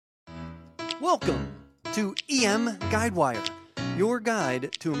Welcome to EM Guidewire, your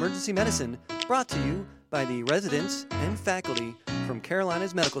guide to emergency medicine, brought to you by the residents and faculty from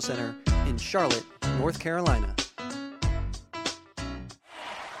Carolinas Medical Center in Charlotte, North Carolina.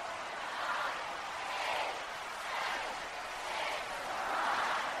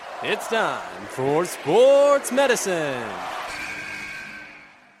 It's time for Sports Medicine.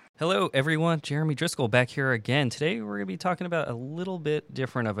 Hello, everyone. Jeremy Driscoll back here again. Today, we're going to be talking about a little bit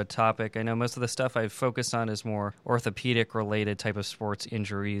different of a topic. I know most of the stuff I've focused on is more orthopedic-related type of sports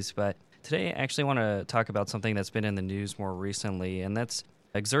injuries, but today I actually want to talk about something that's been in the news more recently, and that's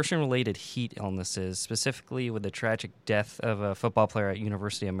exertion-related heat illnesses, specifically with the tragic death of a football player at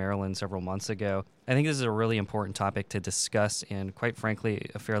University of Maryland several months ago. I think this is a really important topic to discuss and, quite frankly,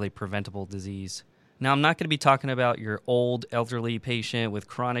 a fairly preventable disease. Now, I'm not going to be talking about your old elderly patient with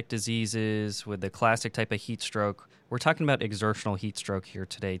chronic diseases, with the classic type of heat stroke. We're talking about exertional heat stroke here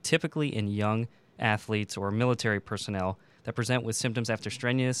today, typically in young athletes or military personnel that present with symptoms after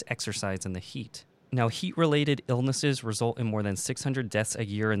strenuous exercise in the heat. Now, heat-related illnesses result in more than 600 deaths a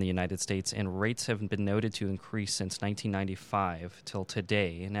year in the United States, and rates have been noted to increase since 1995 till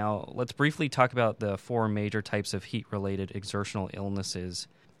today. Now, let's briefly talk about the four major types of heat-related exertional illnesses.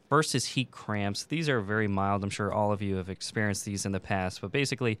 First is heat cramps. These are very mild. I'm sure all of you have experienced these in the past, but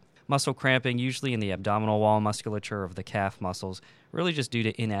basically muscle cramping, usually in the abdominal wall musculature of the calf muscles, really just due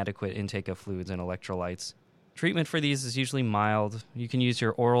to inadequate intake of fluids and electrolytes. Treatment for these is usually mild. You can use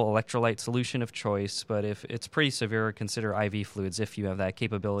your oral electrolyte solution of choice, but if it's pretty severe, consider IV fluids if you have that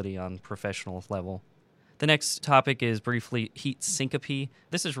capability on professional level. The next topic is briefly heat syncope.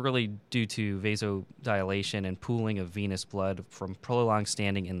 This is really due to vasodilation and pooling of venous blood from prolonged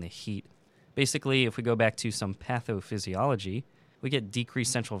standing in the heat. Basically, if we go back to some pathophysiology, we get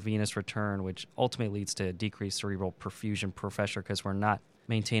decreased central venous return, which ultimately leads to decreased cerebral perfusion pressure because we're not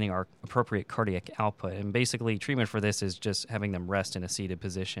maintaining our appropriate cardiac output. And basically, treatment for this is just having them rest in a seated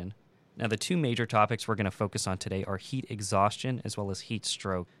position. Now, the two major topics we're going to focus on today are heat exhaustion as well as heat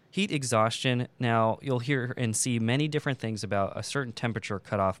stroke. Heat exhaustion, now you'll hear and see many different things about a certain temperature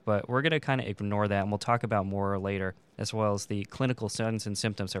cutoff, but we're going to kind of ignore that, and we'll talk about more later, as well as the clinical signs and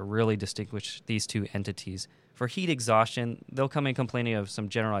symptoms that really distinguish these two entities. For heat exhaustion, they'll come in complaining of some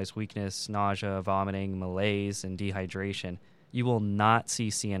generalized weakness, nausea, vomiting, malaise, and dehydration. You will not see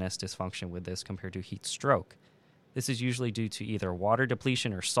CNS dysfunction with this compared to heat stroke. This is usually due to either water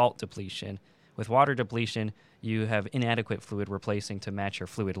depletion or salt depletion. With water depletion, you have inadequate fluid replacing to match your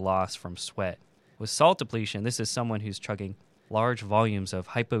fluid loss from sweat. With salt depletion, this is someone who's chugging large volumes of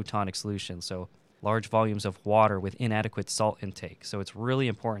hypotonic solution, so large volumes of water with inadequate salt intake. So it's really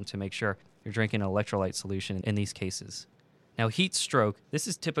important to make sure you're drinking an electrolyte solution in these cases. Now, heat stroke, this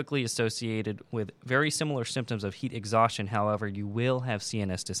is typically associated with very similar symptoms of heat exhaustion. However, you will have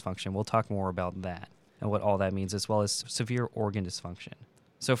CNS dysfunction. We'll talk more about that and what all that means, as well as severe organ dysfunction.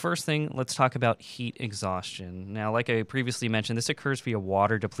 So first thing, let's talk about heat exhaustion. Now, like I previously mentioned, this occurs via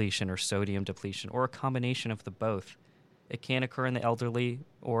water depletion or sodium depletion, or a combination of the both. It can occur in the elderly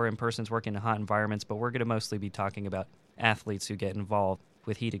or in persons working in hot environments, but we're going to mostly be talking about athletes who get involved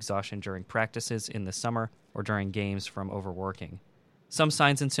with heat exhaustion during practices in the summer or during games from overworking. Some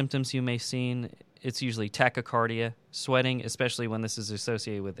signs and symptoms you may have seen, it's usually tachycardia, sweating, especially when this is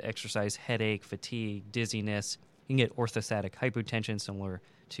associated with exercise, headache, fatigue, dizziness. You can get orthostatic hypotension similar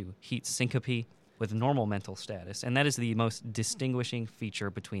to heat syncope with normal mental status, and that is the most distinguishing feature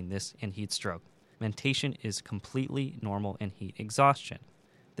between this and heat stroke. Mentation is completely normal in heat exhaustion.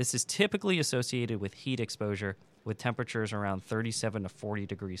 This is typically associated with heat exposure with temperatures around 37 to 40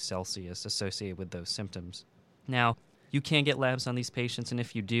 degrees Celsius associated with those symptoms. Now, you can get labs on these patients, and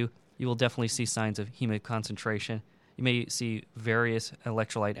if you do, you will definitely see signs of hemoconcentration. You may see various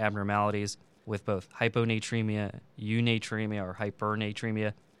electrolyte abnormalities with both hyponatremia, eunatremia, or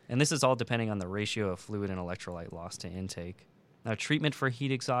hypernatremia, and this is all depending on the ratio of fluid and electrolyte loss to intake. Now, treatment for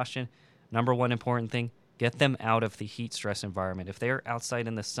heat exhaustion, number one important thing, get them out of the heat stress environment. If they are outside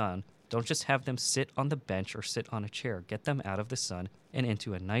in the sun, don't just have them sit on the bench or sit on a chair. Get them out of the sun and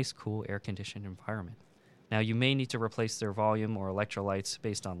into a nice, cool, air-conditioned environment. Now, you may need to replace their volume or electrolytes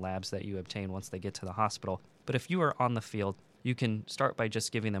based on labs that you obtain once they get to the hospital, but if you are on the field, you can start by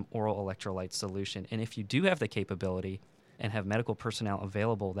just giving them oral electrolyte solution. And if you do have the capability and have medical personnel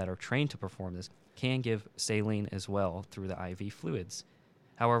available that are trained to perform this, can give saline as well through the IV fluids.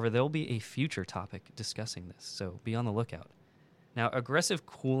 However, there will be a future topic discussing this, so be on the lookout. Now, aggressive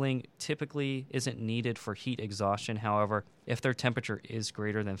cooling typically isn't needed for heat exhaustion. However, if their temperature is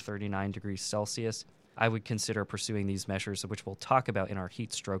greater than 39 degrees Celsius, I would consider pursuing these measures, which we'll talk about in our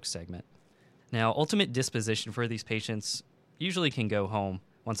heat stroke segment. Now, ultimate disposition for these patients usually can go home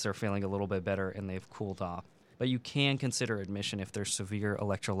once they're feeling a little bit better and they've cooled off. But you can consider admission if there's severe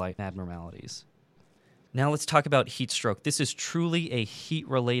electrolyte abnormalities. Now let's talk about heat stroke. This is truly a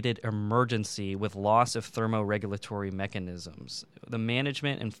heat-related emergency with loss of thermoregulatory mechanisms. The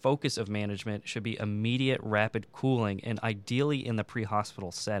management and focus of management should be immediate rapid cooling and ideally in the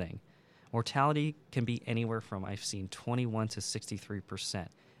pre-hospital setting. Mortality can be anywhere from, I've seen, 21 to 63%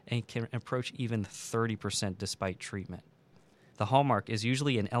 and can approach even 30% despite treatment. The hallmark is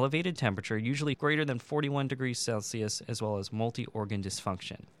usually an elevated temperature, usually greater than 41 degrees Celsius, as well as multi-organ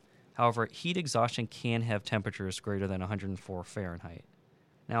dysfunction. However, heat exhaustion can have temperatures greater than 104 Fahrenheit.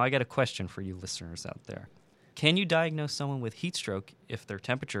 Now, I got a question for you listeners out there. Can you diagnose someone with heat stroke if their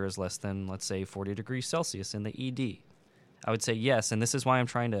temperature is less than, let's say, 40 degrees Celsius in the ED? I would say yes, and this is why I'm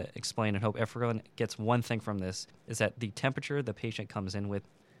trying to explain and hope everyone gets one thing from this, is that the temperature the patient comes in with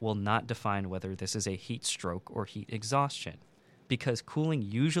will not define whether this is a heat stroke or heat exhaustion, because cooling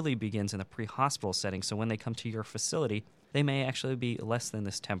usually begins in the pre-hospital setting, so when they come to your facility, they may actually be less than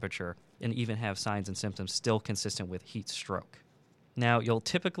this temperature and even have signs and symptoms still consistent with heat stroke. Now, you'll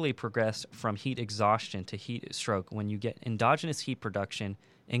typically progress from heat exhaustion to heat stroke when you get endogenous heat production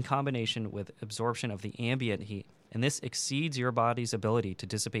in combination with absorption of the ambient heat, and this exceeds your body's ability to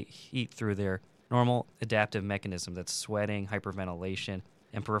dissipate heat through their normal adaptive mechanism, that's sweating, hyperventilation,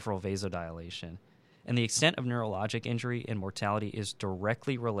 and peripheral vasodilation. And the extent of neurologic injury and mortality is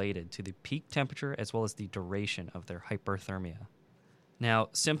directly related to the peak temperature as well as the duration of their hyperthermia. Now,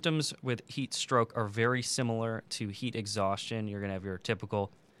 symptoms with heat stroke are very similar to heat exhaustion. You're going to have your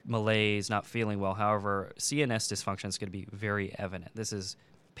typical malaise, not feeling well. However, CNS dysfunction is going to be very evident. This is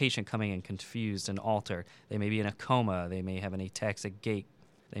patient coming in confused and altered. They may be in a coma. They may have an ataxic gait.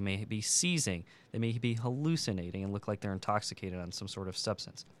 They may be seizing. They may be hallucinating and look like they're intoxicated on some sort of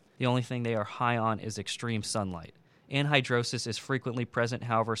substance. The only thing they are high on is extreme sunlight. Anhydrosis is frequently present.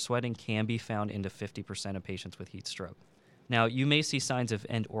 However, sweating can be found into 50% of patients with heat stroke. Now, you may see signs of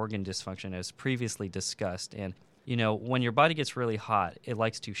end organ dysfunction as previously discussed. And, when your body gets really hot, it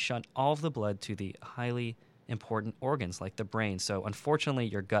likes to shunt all of the blood to the highly important organs like the brain. So, unfortunately,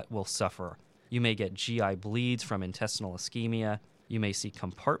 your gut will suffer. You may get GI bleeds from intestinal ischemia. You may see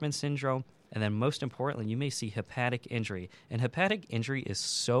compartment syndrome. And then most importantly, you may see hepatic injury. And hepatic injury is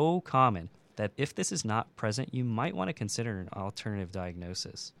so common that if this is not present, you might want to consider an alternative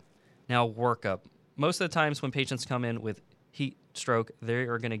diagnosis. Now, workup. Most of the times when patients come in with heat stroke, they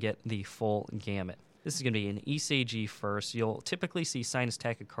are going to get the full gamut. This is going to be an ECG first. You'll typically see sinus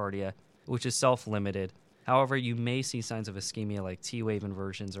tachycardia, which is self-limited. However, you may see signs of ischemia like T-wave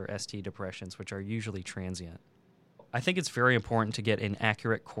inversions or ST depressions, which are usually transient. I think it's very important to get an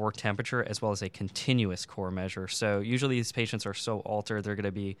accurate core temperature as well as a continuous core measure. So usually these patients are so altered, they're going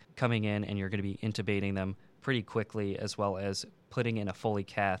to be coming in and you're going to be intubating them pretty quickly as well as putting in a Foley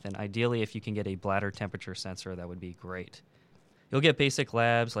cath. And ideally, if you can get a bladder temperature sensor, that would be great. You'll get basic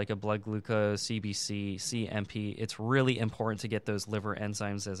labs like a blood glucose, CBC, CMP. It's really important to get those liver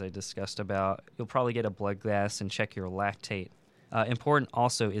enzymes as I discussed about. You'll probably get a blood gas and check your lactate. Important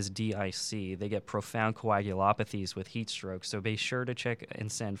also is DIC. They get profound coagulopathies with heat stroke, so be sure to check and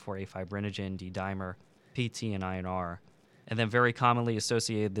send for a fibrinogen, D-dimer, PT, and INR. And then very commonly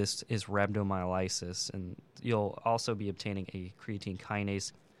associated this is rhabdomyolysis, and you'll also be obtaining a creatine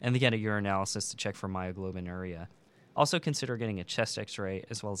kinase and again a urinalysis to check for myoglobinuria. Also consider getting a chest x-ray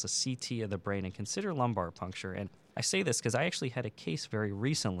as well as a CT of the brain and consider lumbar puncture. And I say this because I actually had a case very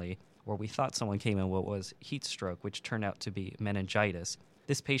recently where we thought someone came in what was heat stroke, which turned out to be meningitis.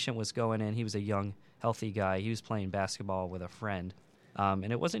 This patient was going in. He was a young, healthy guy. He was playing basketball with a friend.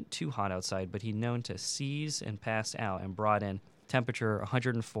 And it wasn't too hot outside, but he'd known to seize and pass out and brought in temperature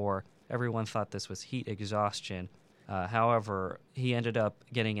 104. Everyone thought this was heat exhaustion. However, he ended up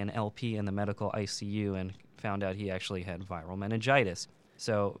getting an LP in the medical ICU and found out he actually had viral meningitis.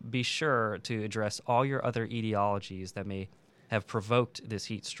 So be sure to address all your other etiologies that may have provoked this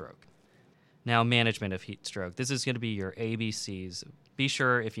heat stroke. Now, management of heat stroke. This is going to be your ABCs. Be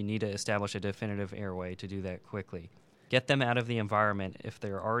sure if you need to establish a definitive airway to do that quickly. Get them out of the environment. If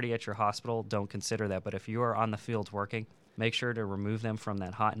they're already at your hospital, don't consider that. But if you are on the field working, make sure to remove them from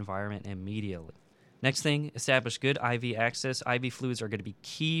that hot environment immediately. Next thing, establish good IV access. IV fluids are going to be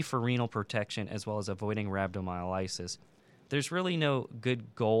key for renal protection as well as avoiding rhabdomyolysis. There's really no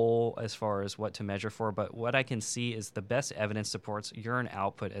good goal as far as what to measure for, but what I can see is the best evidence supports urine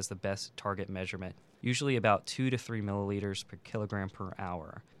output as the best target measurement, usually about 2 to 3 milliliters per kilogram per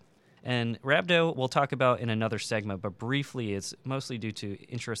hour. And rhabdo we'll talk about in another segment, but briefly it's mostly due to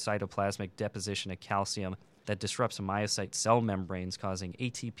intracytoplasmic deposition of calcium that disrupts myocyte cell membranes, causing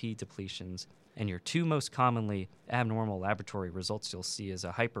ATP depletions. And your two most commonly abnormal laboratory results you'll see is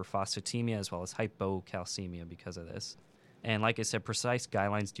a hyperphosphatemia as well as hypocalcemia because of this. And like I said, precise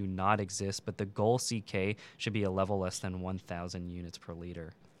guidelines do not exist, but the goal CK should be a level less than 1,000 units per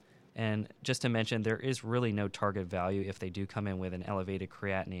liter. And just to mention, there is really no target value if they do come in with an elevated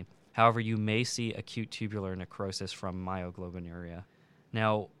creatinine. However, you may see acute tubular necrosis from myoglobinuria.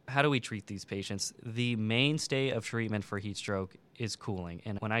 Now, how do we treat these patients? The mainstay of treatment for heat stroke is cooling.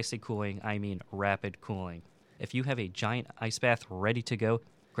 And when I say cooling, I mean rapid cooling. If you have a giant ice bath ready to go,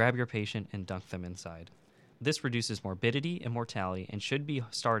 grab your patient and dunk them inside. This reduces morbidity and mortality and should be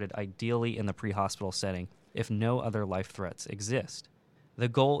started ideally in the pre-hospital setting if no other life threats exist. The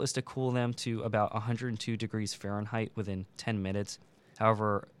goal is to cool them to about 102 degrees Fahrenheit within 10 minutes.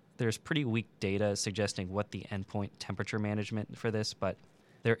 However, there's pretty weak data suggesting what the endpoint temperature management for this, but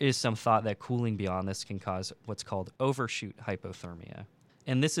there is some thought that cooling beyond this can cause what's called overshoot hypothermia.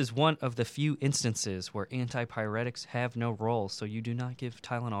 And this is one of the few instances where antipyretics have no role, so you do not give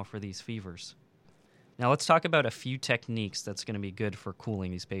Tylenol for these fevers. Now let's talk about a few techniques that's going to be good for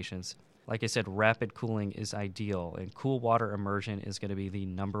cooling these patients. Like I said, rapid cooling is ideal, and cool water immersion is going to be the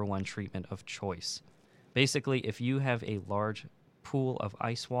number one treatment of choice. Basically, if you have a large pool of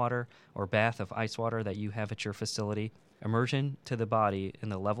ice water or bath of ice water that you have at your facility, immersion to the body in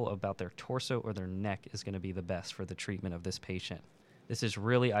the level of about their torso or their neck is going to be the best for the treatment of this patient. This is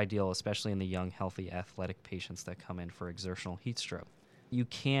really ideal, especially in the young, healthy, athletic patients that come in for exertional heat stroke. You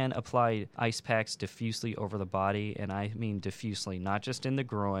can apply ice packs diffusely over the body, and I mean diffusely, not just in the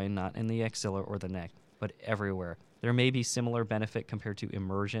groin, not in the axilla or the neck, but everywhere. There may be similar benefit compared to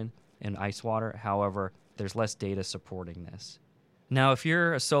immersion in ice water. However, there's less data supporting this. Now, if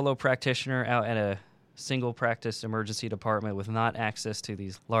you're a solo practitioner out at a single practice emergency department with not access to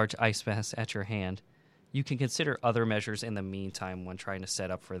these large ice baths at your hand, you can consider other measures in the meantime when trying to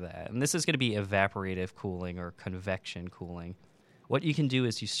set up for that. And this is going to be evaporative cooling or convection cooling. What you can do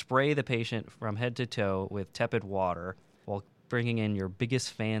is you spray the patient from head to toe with tepid water while bringing in your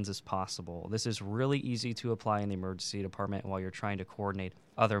biggest fans as possible. This is really easy to apply in the emergency department while you're trying to coordinate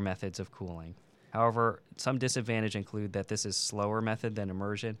other methods of cooling. However, some disadvantage include that this is a slower method than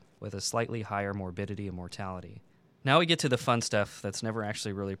immersion with a slightly higher morbidity and mortality. Now we get to the fun stuff that's never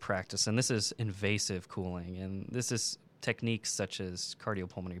actually really practiced, and this is invasive cooling. And this is techniques such as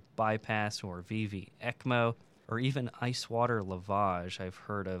cardiopulmonary bypass or VV ECMO, or even ice water lavage. I've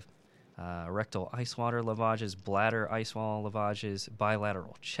heard of rectal ice water lavages, bladder ice water lavages,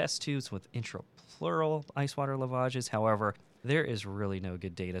 bilateral chest tubes with intrapleural ice water lavages. However, there is really no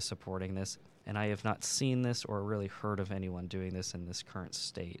good data supporting this, and I have not seen this or really heard of anyone doing this in this current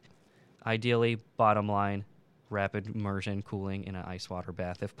state. Ideally, bottom line, rapid immersion cooling in an ice water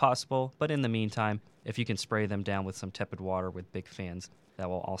bath if possible, but in the meantime, if you can spray them down with some tepid water with big fans, that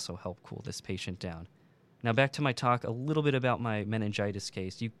will also help cool this patient down. Now back to my talk a little bit about my meningitis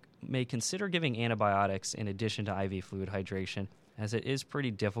case. You may consider giving antibiotics in addition to IV fluid hydration, as it is pretty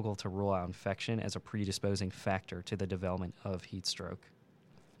difficult to rule out infection as a predisposing factor to the development of heat stroke.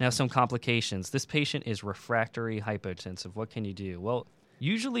 Now some complications. This patient is refractory hypotensive. What can you do? Well,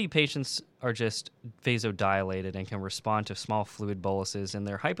 usually patients are just vasodilated and can respond to small fluid boluses, and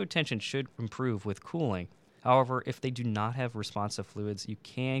their hypotension should improve with cooling. However, if they do not have responsive fluids, you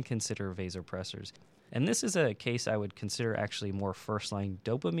can consider vasopressors. And this is a case I would consider actually more first-line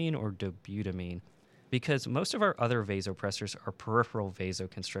dopamine or dobutamine, because most of our other vasopressors are peripheral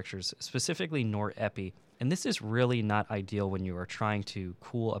vasoconstrictors, specifically norepi, and this is really not ideal when you are trying to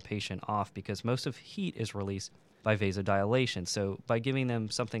cool a patient off because most of heat is released by vasodilation. So by giving them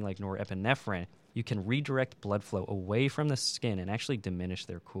something like norepinephrine, you can redirect blood flow away from the skin and actually diminish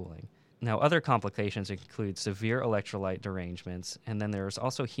their cooling. Now, other complications include severe electrolyte derangements, and then there's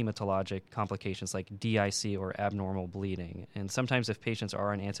also hematologic complications like DIC or abnormal bleeding. And sometimes if patients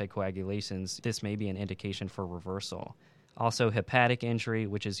are on anticoagulations, this may be an indication for reversal. Also, hepatic injury,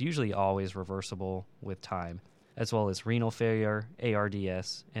 which is usually always reversible with time, as well as renal failure,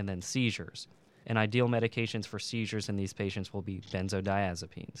 ARDS, and then seizures. And ideal medications for seizures in these patients will be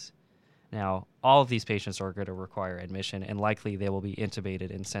benzodiazepines. Now, all of these patients are going to require admission, and likely they will be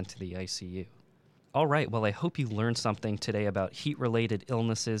intubated and sent to the ICU. All right, well, I hope you learned something today about heat-related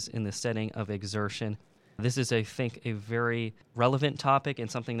illnesses in the setting of exertion. This is, I think, a very relevant topic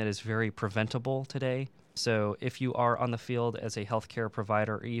and something that is very preventable today. So if you are on the field as a healthcare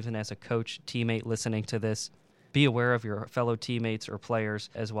provider or even as a coach, teammate listening to this, be aware of your fellow teammates or players,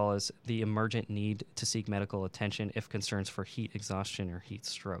 as well as the emergent need to seek medical attention if concerns for heat exhaustion or heat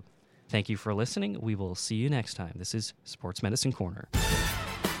stroke. Thank you for listening. We will see you next time. This is Sports Medicine Corner.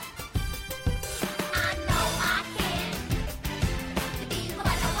 I know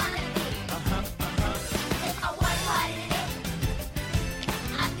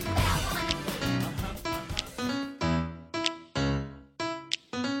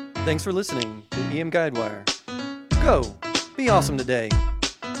Thanks for listening to EM Guidewire. Go, be awesome today.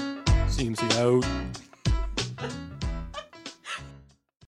 CMC out.